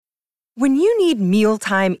When you need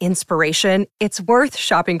mealtime inspiration, it's worth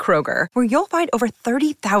shopping Kroger, where you'll find over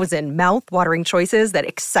 30,000 mouth-watering choices that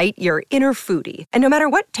excite your inner foodie. And no matter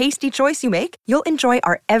what tasty choice you make, you'll enjoy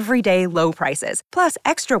our everyday low prices, plus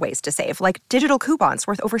extra ways to save, like digital coupons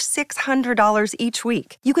worth over $600 each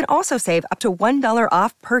week. You can also save up to $1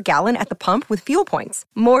 off per gallon at the pump with fuel points.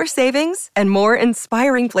 More savings and more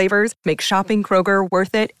inspiring flavors make shopping Kroger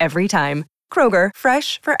worth it every time. Kroger,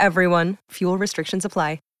 fresh for everyone. Fuel restrictions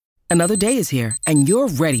apply. Another day is here, and you're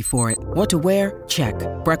ready for it. What to wear? Check.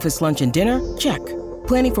 Breakfast, lunch, and dinner? Check.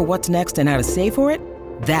 Planning for what's next and how to save for it?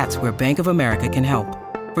 That's where Bank of America can help.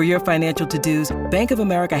 For your financial to-dos, Bank of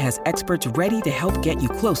America has experts ready to help get you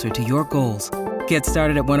closer to your goals. Get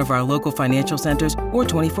started at one of our local financial centers or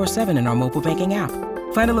 24/7 in our mobile banking app.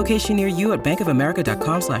 Find a location near you at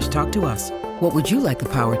bankofamerica.com/talktous. What would you like the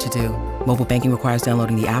power to do? Mobile banking requires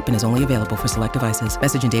downloading the app and is only available for select devices.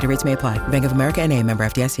 Message and data rates may apply. Bank of America N.A., member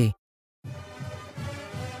FDIC.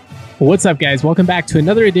 What's up, guys? Welcome back to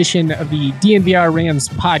another edition of the DNVR Rams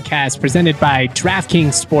podcast presented by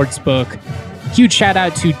DraftKings Sportsbook. Huge shout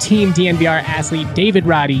out to Team DNVR athlete David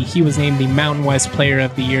Roddy. He was named the Mountain West Player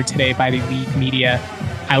of the Year today by the league media.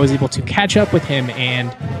 I was able to catch up with him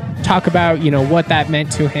and talk about, what that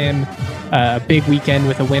meant to him. A big weekend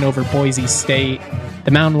with a win over Boise State,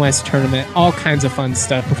 the Mountain West tournament, all kinds of fun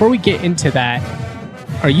stuff. Before we get into that,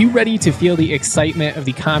 are you ready to feel the excitement of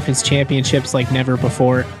the conference championships like never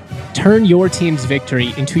before? Turn your team's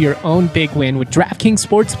victory into your own big win with DraftKings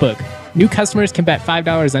Sportsbook. New customers can bet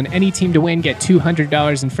 $5 on any team to win, get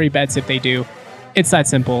 $200 in free bets if they do. It's that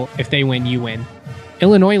simple. If they win, you win.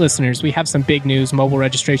 Illinois listeners, we have some big news. Mobile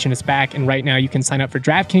registration is back, and right now you can sign up for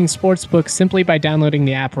DraftKings Sportsbook simply by downloading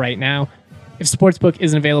the app right now. If Sportsbook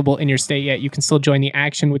isn't available in your state yet, you can still join the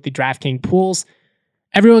action with the DraftKings pools.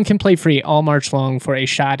 Everyone can play free all March long for a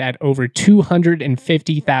shot at over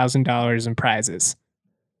 $250,000 in prizes.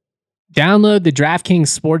 Download the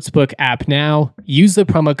DraftKings Sportsbook app now, use the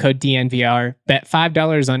promo code DNVR, bet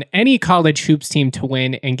 $5 on any college hoops team to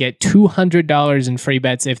win, and get $200 in free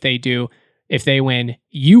bets if they do. If they win,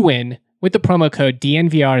 you win with the promo code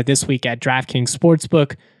DNVR this week at DraftKings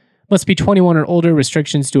Sportsbook. Must be 21 or older,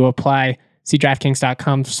 restrictions do apply. See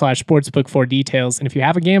DraftKings.com/sportsbook for details. And if you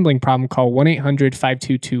have a gambling problem, call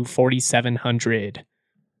 1-800-522-4700.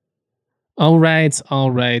 All right.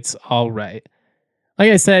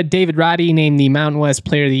 Like I said, David Roddy named the Mountain West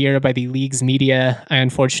Player of the Year by the league's media. I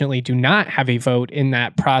unfortunately do not have a vote in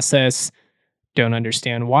that process. Don't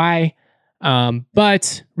understand why.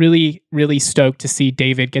 But really, really stoked to see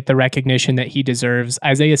David get the recognition that he deserves.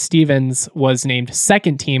 Isaiah Stevens was named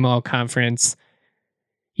second team all-conference.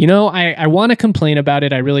 I want to complain about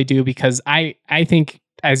it. I really do, because I think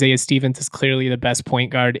Isaiah Stevens is clearly the best point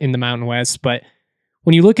guard in the Mountain West. But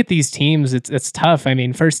when you look at these teams, it's tough. I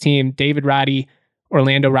mean, first team, David Roddy,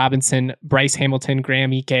 Orlando Robinson, Bryce Hamilton,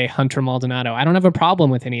 Graham Ike, Hunter Maldonado. I don't have a problem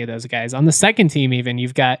with any of those guys. On the second team, even,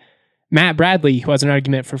 you've got Matt Bradley, who has an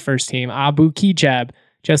argument for first team, Abu Kijab,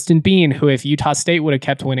 Justin Bean, who if Utah State would have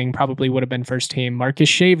kept winning, probably would have been first team, Marcus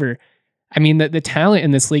Shaver. I mean, the talent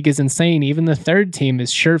in this league is insane. Even the third team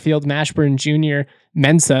is Sherfield, Mashburn Jr.,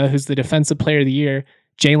 Mensah, who's the defensive player of the year,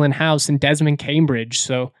 Jalen House, and Desmond Cambridge.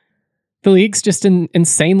 So the league's just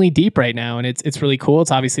insanely deep right now, and it's really cool.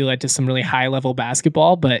 It's obviously led to some really high-level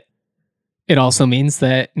basketball, but it also means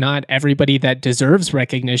that not everybody that deserves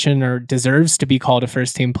recognition or deserves to be called a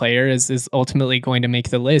first-team player is ultimately going to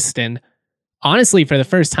make the list. And honestly, for the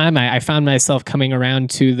first time, I found myself coming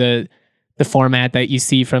around to the format that you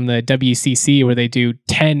see from the WCC, where they do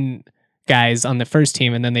 10 guys on the first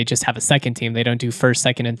team, and then they just have a second team. They don't do first,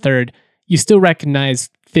 second, and third. You still recognize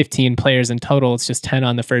 15 players in total. It's just 10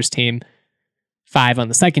 on the first team, 5 on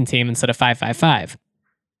the second team instead of 5-5-5.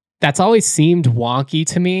 That's always seemed wonky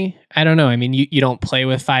to me. I don't know. I mean, you don't play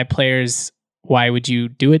with 5 players. Why would you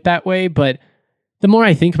do it that way? But the more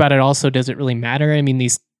I think about it, also, does it really matter? I mean,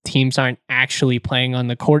 these teams aren't actually playing on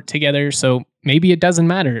the court together, so maybe it doesn't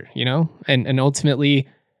matter, And ultimately,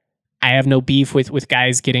 I have no beef with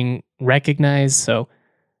guys getting recognized, so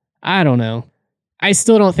I don't know. I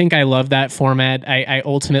still don't think I love that format. I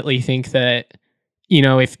ultimately think that,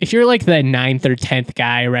 if you're like the 9th or 10th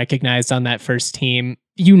guy recognized on that first team,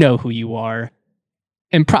 you know who you are,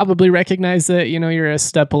 and probably recognize that, you're a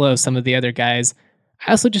step below some of the other guys.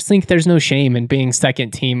 I also just think there's no shame in being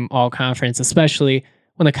second team all conference, especially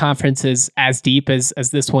when the conference is as deep as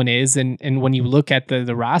this one is. And when you look at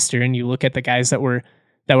the roster and you look at the guys that were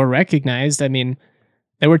recognized, I mean,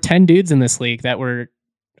 there were 10 dudes in this league that were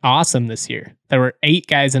awesome this year. There were 8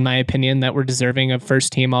 guys, in my opinion, that were deserving of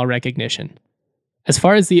first team all recognition. As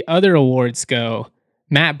far as the other awards go,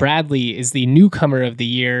 Matt Bradley is the newcomer of the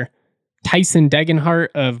year. Tyson Degenhart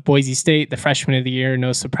of Boise State, the freshman of the year,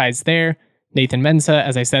 no surprise there. Nathan Mensah,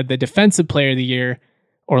 as I said, the defensive player of the year.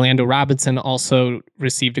 Orlando Robinson also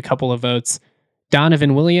received a couple of votes.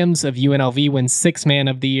 Donovan Williams of UNLV wins Sixth Man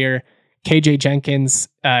of the Year. KJ Jenkins,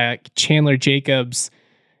 Chandler Jacobs,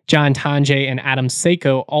 John Tanjay, and Adam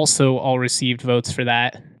Seiko also all received votes for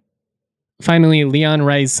that. Finally, Leon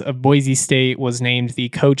Rice of Boise State was named the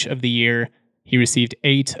Coach of the Year. He received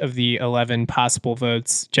 8 of the 11 possible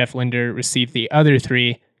votes. Jeff Linder received the other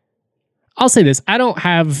 3. I'll say this, I don't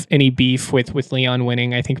have any beef with Leon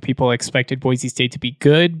winning. I think people expected Boise State to be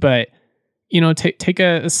good, but take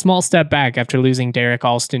a small step back after losing Derek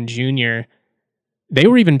Alston Jr. They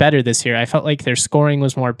were even better this year. I felt like their scoring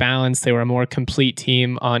was more balanced. They were a more complete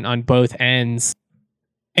team on both ends.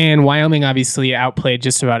 And Wyoming obviously outplayed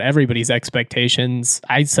just about everybody's expectations.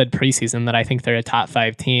 I said preseason that I think they're a top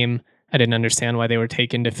 5 team. I didn't understand why they were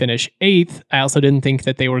taken to finish 8th. I also didn't think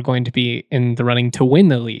that they were going to be in the running to win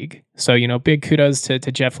the league. So, big kudos to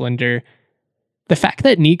Jeff Linder. The fact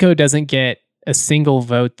that Nico doesn't get a single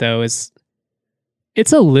vote, though, it's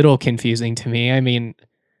a little confusing to me. I mean,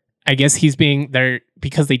 I guess he's being there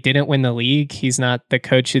because they didn't win the league. He's not the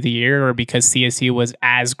Coach of the Year, or because CSU was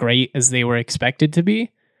as great as they were expected to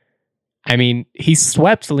be. I mean, he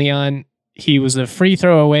swept Leon. He was a free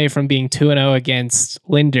throw away from being 2-0 against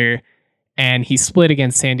Linder, and he split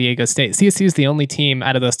against San Diego State. CSU is the only team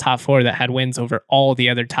out of those top 4 that had wins over all the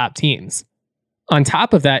other top teams. On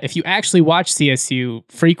top of that, if you actually watch CSU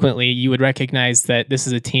frequently, you would recognize that this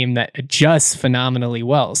is a team that adjusts phenomenally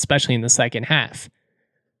well, especially in the second half.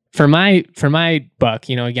 For my buck,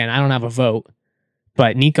 again, I don't have a vote,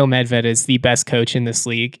 but Nico Medved is the best coach in this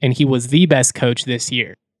league, and he was the best coach this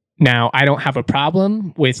year. Now, I don't have a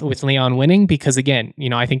problem with Leon winning because, again,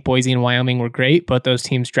 I think Boise and Wyoming were great, but those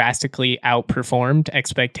teams drastically outperformed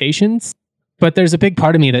expectations. But there's a big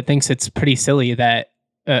part of me that thinks it's pretty silly that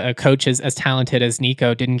a coach as talented as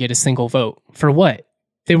Nico didn't get a single vote. For what?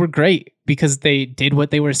 They were great because they did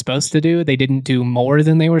what they were supposed to do. They didn't do more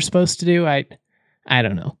than they were supposed to do. I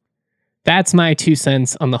don't know. That's my 2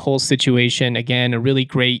 cents on the whole situation. Again, a really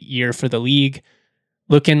great year for the league.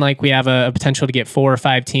 Looking like we have a potential to get 4 or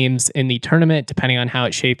 5 teams in the tournament, depending on how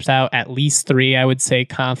it shapes out. At least 3, I would say,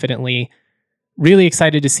 confidently. Really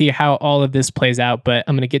excited to see how all of this plays out, but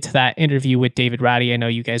I'm going to get to that interview with David Roddy. I know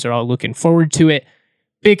you guys are all looking forward to it.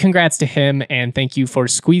 Big congrats to him, and thank you for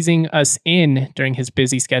squeezing us in during his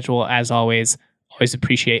busy schedule, as always. Always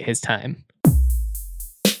appreciate his time.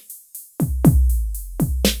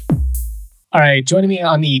 All right, joining me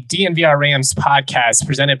on the DNVR Rams podcast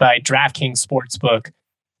presented by DraftKings Sportsbook,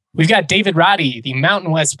 we've got David Roddy, the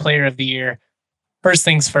Mountain West Player of the Year. First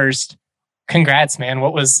things first, congrats, man.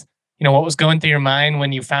 What was going through your mind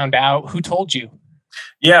when you found out? Who told you?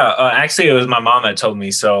 Yeah, actually, it was my mom that told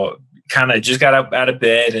me. So kind of just got up out of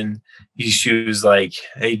bed and she was like,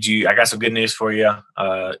 "Hey, I got some good news for you.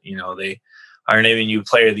 They are naming you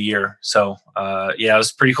Player of the Year." So it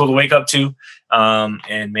was pretty cool to wake up to.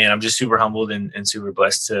 And man, I'm just super humbled and super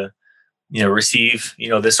blessed to, receive,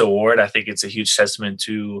 this award. I think it's a huge testament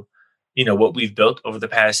to, what we've built over the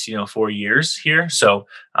past, 4 years here. So,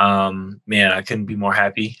 man, I couldn't be more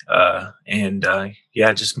happy.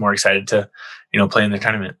 Just more excited to, play in the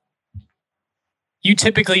tournament. You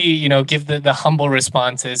typically, give the humble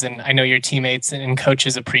responses, and I know your teammates and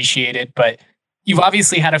coaches appreciate it, but you've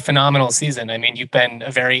obviously had a phenomenal season. I mean, you've been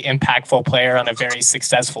a very impactful player on a very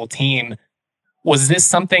successful team. Was this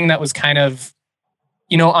something that was kind of,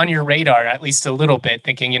 on your radar, at least a little bit,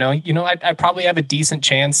 thinking, I probably have a decent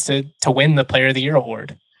chance to win the Player of the Year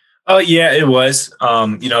award? Oh, yeah, it was.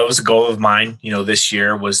 It was a goal of mine, this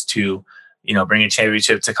year was to, bring a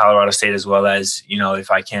championship to Colorado State, as well as, if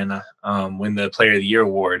I can win the Player of the Year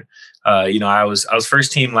award. I was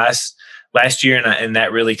first team last year, and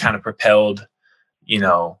that really kind of propelled,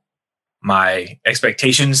 my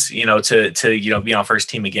expectations, to be on first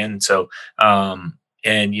team again. So,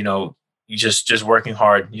 just working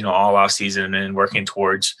hard, all off season and working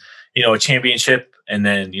towards, a championship, and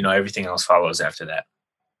then, everything else follows after that.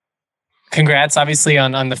 Congrats, obviously,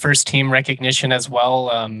 on the first team recognition as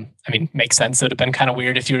well. Makes sense. It would have been kind of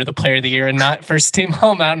weird if you were the Player of the Year and not first team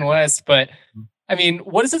All Mountain West. But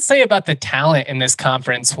what does it say about the talent in this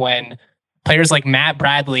conference when players like Matt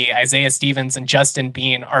Bradley, Isaiah Stevens, and Justin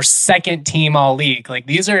Bean are second team all league? Like,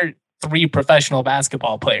 these are 3 professional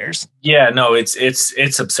basketball players. Yeah, no, it's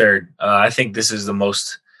absurd. I think this is the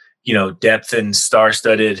most, depth and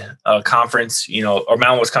star-studded conference, or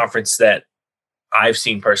Mountain West conference that I've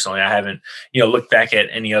seen personally. I haven't, looked back at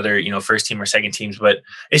any other, first team or second teams, but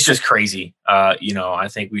it's just crazy. I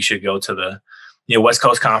think we should go to West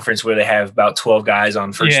Coast Conference where they have about 12 guys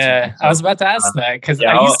on first team. Yeah, So, I was about to ask that because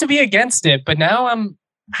I used to be against it, but now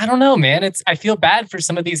I don't know, man. I feel bad for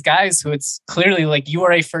some of these guys who it's clearly like you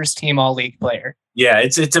are a first team all league player. Yeah,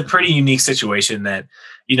 it's a pretty unique situation that,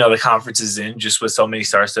 the conference is in, just with so many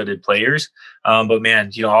star-studded players. But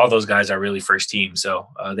man, all those guys are really first team. So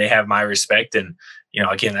they have my respect. And,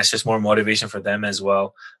 again, that's just more motivation for them as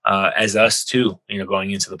well as us too,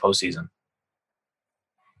 going into the postseason.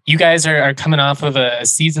 You guys are coming off of a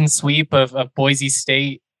season sweep of Boise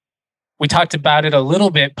State. We talked about it a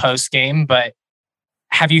little bit post game, but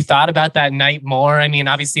have you thought about that night more? I mean,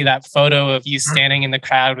 obviously that photo of you standing in the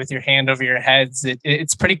crowd with your hand over your heads,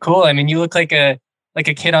 it's pretty cool. I mean, you look like a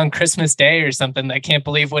kid on Christmas Day or something that can't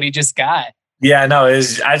believe what he just got. Yeah, no, I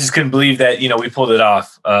just couldn't believe that, we pulled it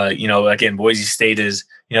off. Again, Boise State is,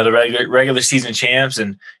 the regular season champs,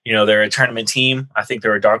 and, they're a tournament team. I think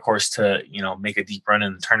they're a dark horse to, make a deep run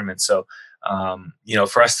in the tournament. So,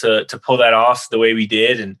 for us to pull that off the way we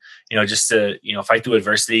did, and, just to, fight through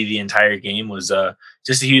adversity the entire game was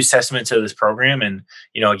just a huge testament to this program. And,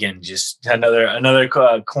 again, just another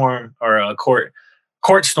court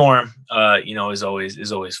storm, is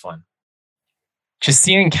always fun. Just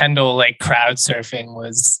seeing Kendall like crowd surfing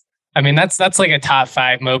was, I mean, that's like a top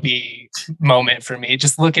 5 Moby moment for me.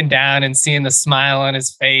 Just looking down and seeing the smile on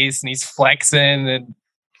his face and he's flexing, and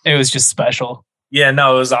it was just special. Yeah,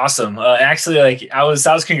 no, it was awesome. Actually, like I was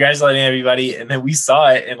congratulating everybody, and then we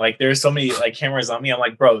saw it, and like there were so many like cameras on me. I'm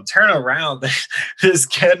like, bro, turn around. This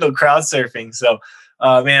Kendall crowd surfing. So,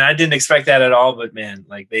 man, I didn't expect that at all. But man,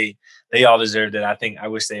 like they all deserved it. I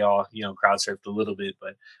wish they all crowd surfed a little bit,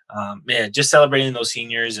 but man, just celebrating those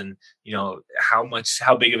seniors and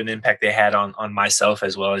how big of an impact they had on myself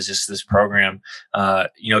as well as just this program.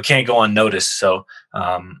 Can't go unnoticed. So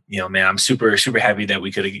man, I'm super super happy that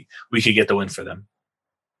we could get the win for them.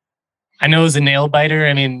 I know it was a nail biter.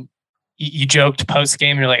 I mean, you joked post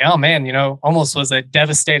game, you're like, oh man, almost was a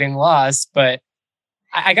devastating loss, but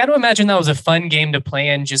I got to imagine that was a fun game to play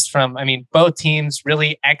in, just from, I mean, both teams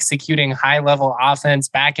really executing high level offense,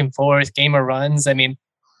 back and forth, game of runs. I mean,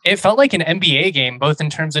 it felt like an NBA game, both in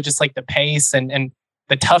terms of just like the pace and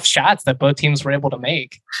the tough shots that both teams were able to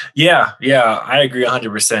make. Yeah, I agree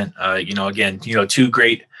 100%. Again, two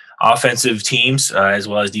great offensive teams as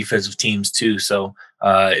well as defensive teams too. So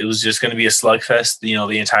it was just going to be a slugfest,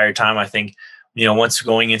 the entire time. I think, once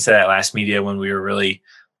going into that last media when we were really,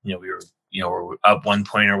 we're up 1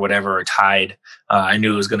 point or whatever, or tied, I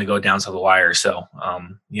knew it was going to go down to the wire. So,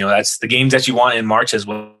 that's the games that you want in March as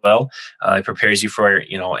well. It prepares you for,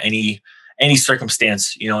 any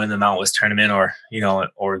circumstance, in the Mountain West tournament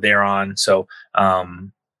or thereon. So,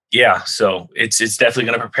 so it's definitely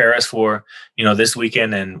going to prepare us for, this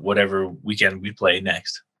weekend and whatever weekend we play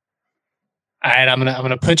next. All right. I'm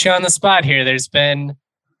going to put you on the spot here. There's been,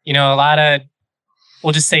 a lot of,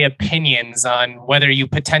 we'll just say, opinions on whether you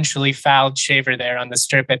potentially fouled Shaver there on the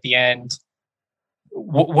strip at the end.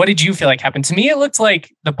 What did you feel like happened? To me, it looked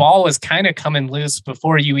like the ball was kind of coming loose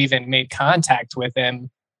before you even made contact with him.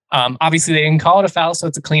 Obviously, they didn't call it a foul, so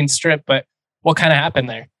it's a clean strip, but what kind of happened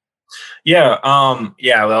there? Yeah.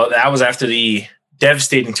 Well, that was after the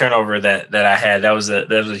devastating turnover that I had. That was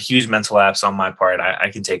a huge mental lapse on my part. I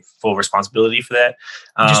can take full responsibility for that.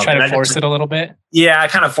 Just try to force it a little bit. Yeah, I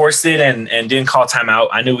kind of forced it and didn't call timeout.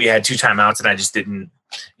 I knew we had 2 timeouts, and I just didn't.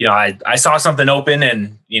 I saw something open,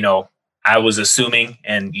 and I was assuming,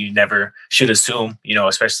 and you never should assume.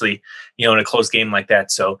 Especially in a close game like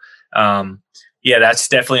that. So that's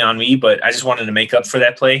definitely on me. But I just wanted to make up for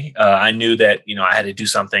that play. I knew that I had to do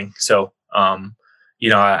something. So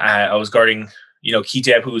I was guarding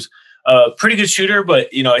Kijab, who's a pretty good shooter, but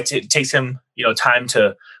it takes him time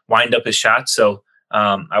to wind up his shot. So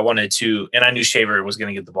I wanted to, and I knew Shaver was going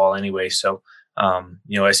to get the ball anyway. So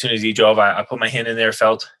as soon as he drove, I put my hand in there,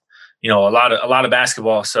 felt a lot of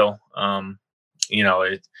basketball. So it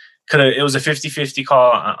was a 50-50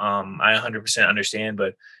 call. I 100% understand,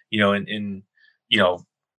 but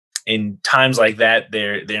in times like that,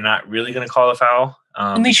 they're not really going to call a foul.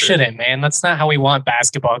 And they shouldn't, man. That's not how we want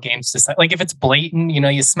basketball games to. Like, if it's blatant,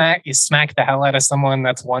 you smack the hell out of someone,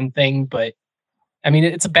 that's one thing. But I mean,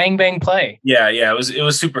 it's a bang bang play. Yeah. It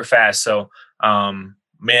was super fast. So,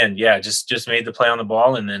 just made the play on the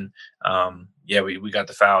ball, and then we got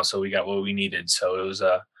the foul, so we got what we needed. So it was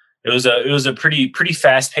a pretty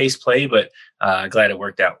fast paced play, but glad it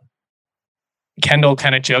worked out. Kendall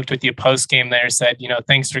kind of joked with you post game there, said,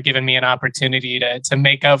 thanks for giving me an opportunity to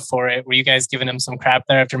make up for it. Were you guys giving him some crap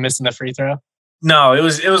there after missing the free throw? No, it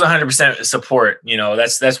was 100% support.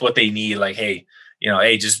 That's what they need. Like, hey,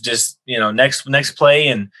 just next play,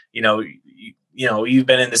 and you've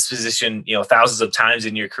been in this position, thousands of times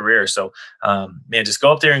in your career. So, man, just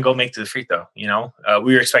go up there and go make the free throw.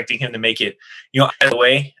 We were expecting him to make it, either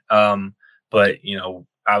way. But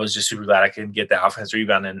I was just super glad I could get that offensive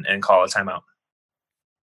rebound and call a timeout.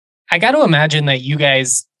 I got to imagine that you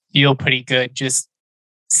guys feel pretty good just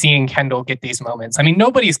seeing Kendall get these moments. I mean,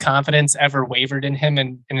 nobody's confidence ever wavered in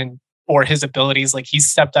him or his abilities. Like, he's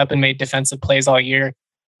stepped up and made defensive plays all year.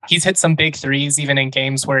 He's hit some big threes, even in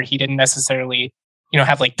games where he didn't necessarily,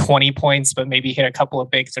 have like 20 points, but maybe hit a couple of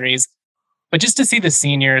big threes. But just to see the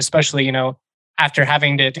senior, especially, after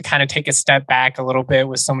having to kind of take a step back a little bit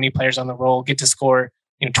with so many players on the roll, get to score,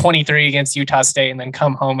 23 against Utah State and then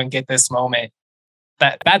come home and get this moment.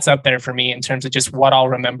 That's up there for me in terms of just what I'll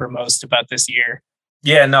remember most about this year.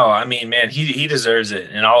 Yeah, no, I mean, man, he deserves it,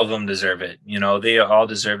 and all of them deserve it. They all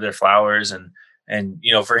deserve their flowers, and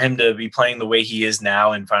for him to be playing the way he is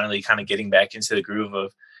now and finally kind of getting back into the groove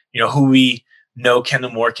of, who we know Kendall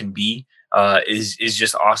Moore can be, is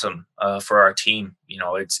just awesome for our team.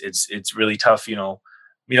 It's really tough.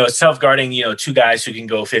 It's tough guarding, two guys who can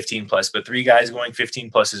go 15 plus, but three guys going 15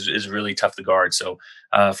 plus is really tough to guard. So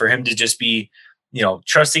for him to just be,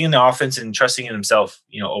 trusting in the offense and trusting in himself,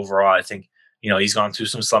 overall, I think, he's gone through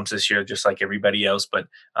some slumps this year, just like everybody else. But,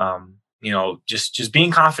 just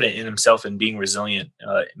being confident in himself and being resilient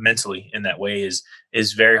mentally in that way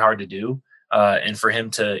is very hard to do. And for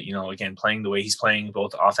him to, again, playing the way he's playing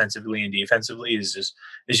both offensively and defensively is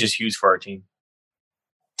just huge for our team.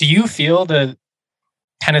 Do you feel the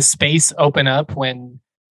kind of space open up when,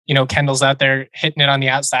 Kendall's out there hitting it on the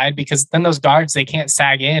outside? Because then those guards, they can't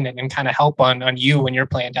sag in and kind of help on you when you're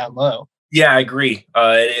playing down low. Yeah, I agree.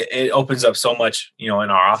 It opens up so much, in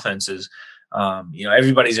our offenses.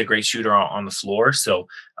 Everybody's a great shooter on the floor. So,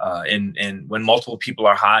 and when multiple people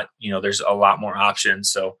are hot, there's a lot more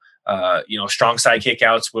options. So, strong side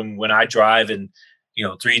kickouts when I drive and,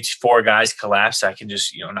 3 to 4 guys collapse, I can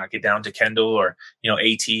just, knock it down to Kendall or,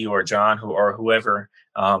 AT or John or whoever.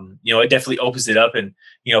 It definitely opens it up and,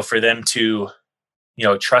 for them to,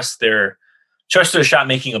 trust their shot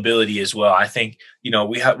making ability as well. I think,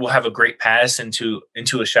 we'll have a great pass into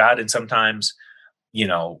a shot, and sometimes,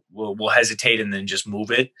 we'll hesitate and then just move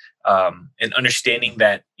it. And understanding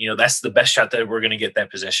that, that's the best shot that we're going to get that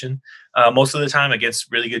possession most of the time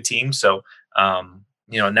against really good teams. So,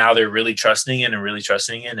 now they're really trusting in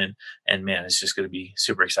and man, it's just going to be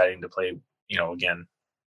super exciting to play, again.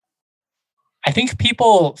 I think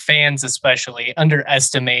fans especially,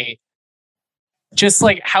 underestimate just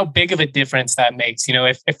like how big of a difference that makes.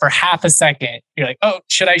 If for half a second you're like, oh,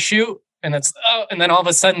 should I shoot? And and then all of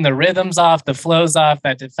a sudden the rhythm's off, the flow's off.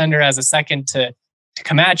 That defender has a second to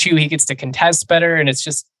come at you. He gets to contest better. And it's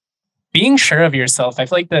just being sure of yourself. I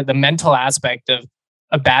feel like the mental aspect of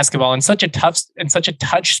basketball and such a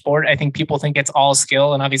touch sport. I think people think it's all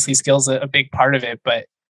skill, and obviously skill's a big part of it, but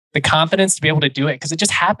the confidence to be able to do it, because it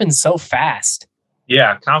just happens so fast.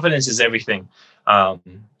 Yeah, confidence is everything.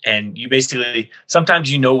 And you basically,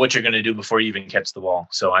 sometimes what you're going to do before you even catch the ball.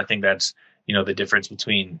 So I think that's, the difference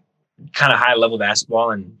between kind of high level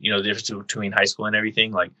basketball and, the difference between high school and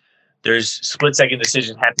everything. Like, there's split second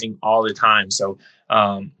decisions happening all the time. So,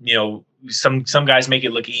 some guys make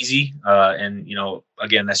it look easy. And,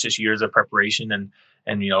 again, that's just years of preparation and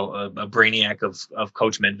a brainiac of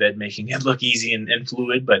Coach Medved making it look easy and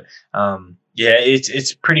fluid. But,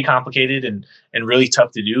 it's pretty complicated and really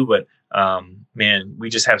tough to do. But, man, we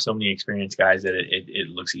just have so many experienced guys that it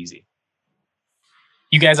looks easy.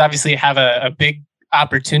 You guys obviously have a big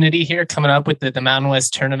opportunity here coming up with the Mountain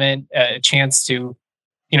West tournament, a chance to,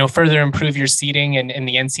 further improve your seeding in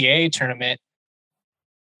the NCAA tournament.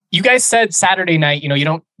 You guys said Saturday night, you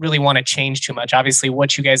don't really want to change too much. Obviously,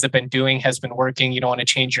 what you guys have been doing has been working. You don't want to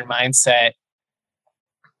change your mindset.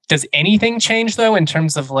 Does anything change, though, in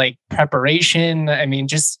terms of like preparation? I mean,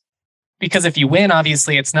 just because if you win,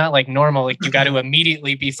 obviously, it's not like normal. Like, you got to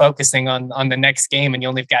immediately be focusing on the next game, and you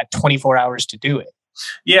only got 24 hours to do it.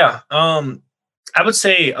 Yeah. I would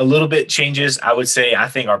say a little bit changes. I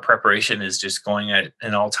think our preparation is just going at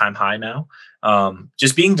an all-time high now.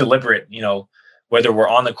 Just being deliberate, whether we're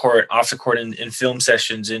on the court, off the court, in film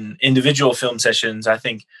sessions, in individual film sessions. I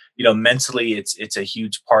think, mentally it's a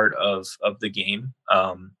huge part of the game.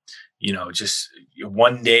 Just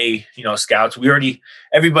one day, scouts,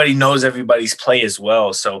 everybody knows everybody's play as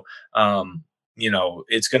well. So,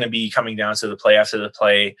 it's going to be coming down to the play after the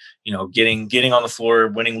play, getting on the floor,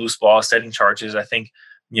 winning loose balls, setting charges. I think,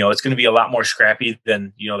 it's going to be a lot more scrappy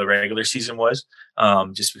than, the regular season was,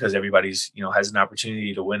 just because everybody's, has an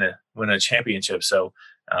opportunity to win a championship. So,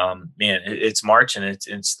 it's March and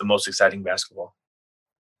it's the most exciting basketball.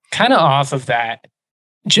 Kind of off of that,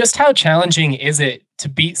 Just how challenging is it to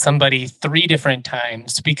beat somebody 3 different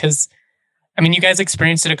times? Because, I mean, you guys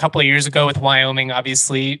experienced it a couple of years ago with Wyoming,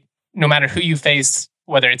 obviously. No matter who you face,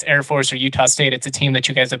 whether it's Air Force or Utah State, it's a team that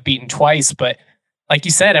you guys have beaten twice. But like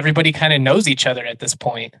you said, everybody kind of knows each other at this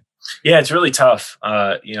point. Yeah, it's really tough.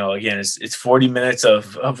 Again, it's 40 minutes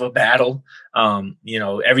of a battle.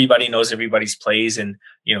 Everybody knows everybody's plays, and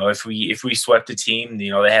if we swept the team, they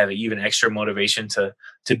have even extra motivation to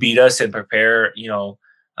beat us and prepare. You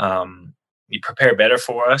prepare better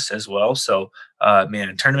for us as well. So,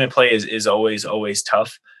 tournament play is always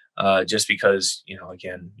tough. Just because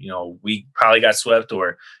we probably got swept,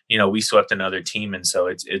 or we swept another team, and so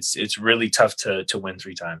it's really tough to win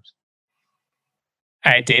 3 times.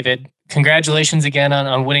 All right, David, congratulations again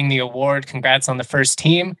on winning the award. Congrats on the first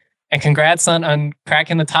team, and congrats on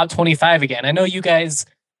cracking the top 25 again. I know you guys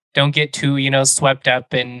don't get too, swept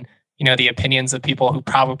up in, the opinions of people who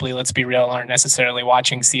probably, let's be real, aren't necessarily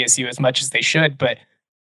watching CSU as much as they should, but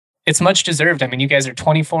it's much deserved. I mean, you guys are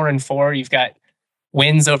 24-4. You've got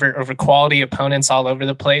wins over quality opponents all over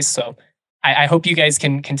the place. So I hope you guys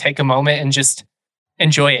can take a moment and just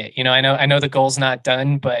enjoy it. I know the goal's not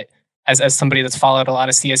done, but as somebody that's followed a lot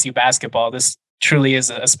of CSU basketball, this truly is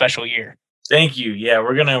a special year. Thank you. Yeah,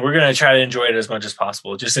 we're gonna try to enjoy it as much as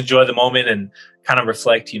possible. Just enjoy the moment and kind of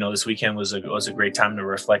reflect. This weekend was a great time to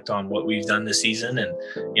reflect on what we've done this season. And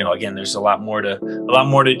again, there's a lot more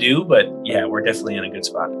to do, but yeah, we're definitely in a good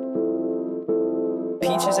spot.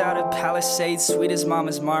 Peaches out of Palisades, sweet as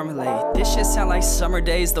mama's marmalade. This shit sound like summer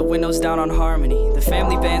days, the windows down on Harmony. The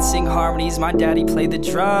family band sing harmonies, my daddy played the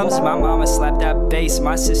drums. My mama slapped that bass,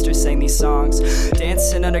 my sister sang these songs.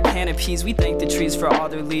 Dancing under canopies, we thank the trees for all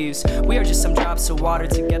their leaves. We are just some drops of water,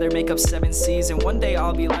 together make up 7 seas. And one day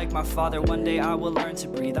I'll be like my father, one day I will learn to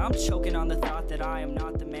breathe. I'm choking on the thought that I am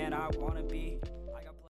not the man I want.